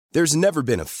There's never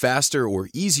been a faster or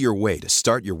easier way to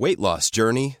start your weight loss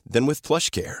journey than with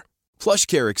PlushCare.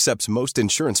 PlushCare accepts most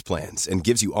insurance plans and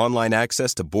gives you online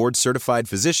access to board-certified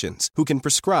physicians who can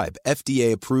prescribe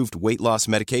FDA-approved weight loss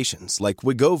medications like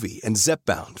Wegovy and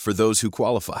Zepbound for those who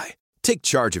qualify. Take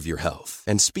charge of your health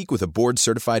and speak with a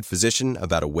board-certified physician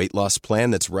about a weight loss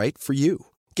plan that's right for you.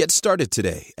 Get started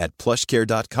today at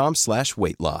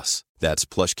plushcare.com/weight-loss. That's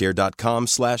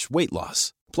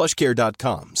plushcare.com/weight-loss.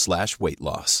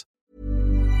 plushcare.com/weight-loss.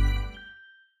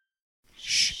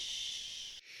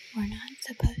 Shh. We're not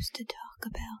supposed to talk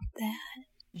about that.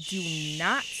 Do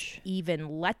not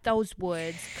even let those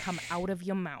words come out of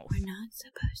your mouth. We're not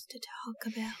supposed to talk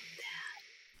about that.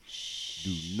 Shh.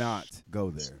 Do not go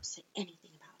there. Don't say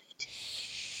anything about it.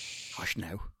 Hush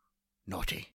now.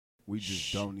 Naughty. We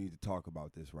just don't need to talk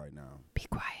about this right now. Be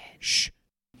quiet. Shh.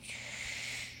 We're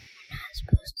not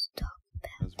supposed to talk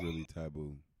about That's really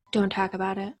taboo. Don't talk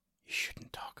about it. You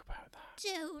shouldn't talk about that.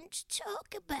 Don't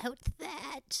talk about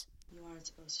that. You aren't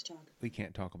supposed to talk. We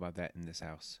can't talk about that in this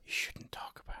house. You shouldn't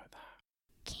talk about that.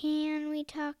 Can we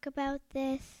talk about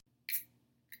this?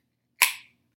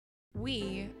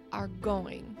 We are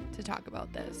going to talk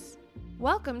about this.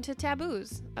 Welcome to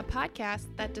Taboos, a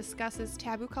podcast that discusses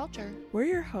taboo culture. We're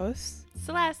your hosts,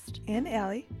 Celeste and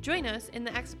Allie. Join us in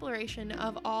the exploration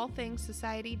of all things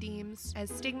society deems as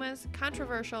stigmas,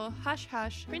 controversial,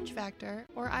 hush-hush, cringe factor,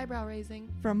 or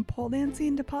eyebrow-raising. From pole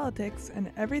dancing to politics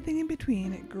and everything in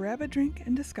between, grab a drink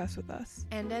and discuss with us.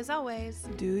 And as always,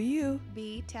 do you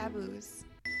be taboos.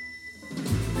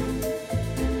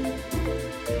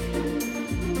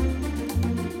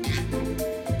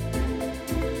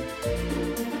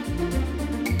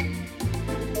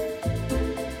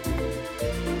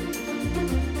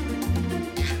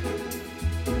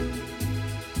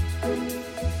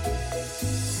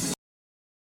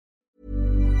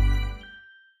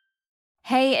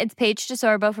 Hey, it's Paige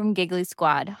DeSorbo from Giggly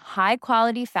Squad. High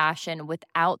quality fashion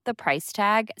without the price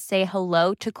tag. Say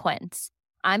hello to Quince.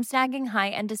 I'm snagging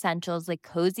high-end essentials like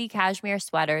cozy cashmere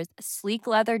sweaters, sleek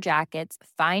leather jackets,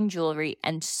 fine jewelry,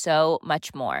 and so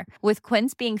much more. With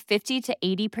Quince being 50 to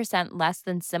 80% less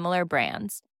than similar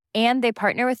brands. And they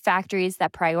partner with factories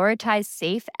that prioritize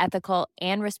safe, ethical,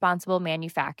 and responsible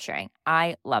manufacturing.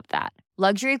 I love that.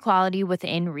 Luxury quality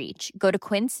within reach. Go to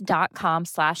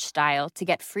quince.com/style to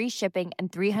get free shipping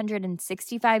and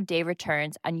 365-day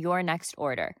returns on your next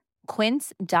order.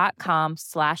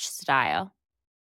 Quince.com/style.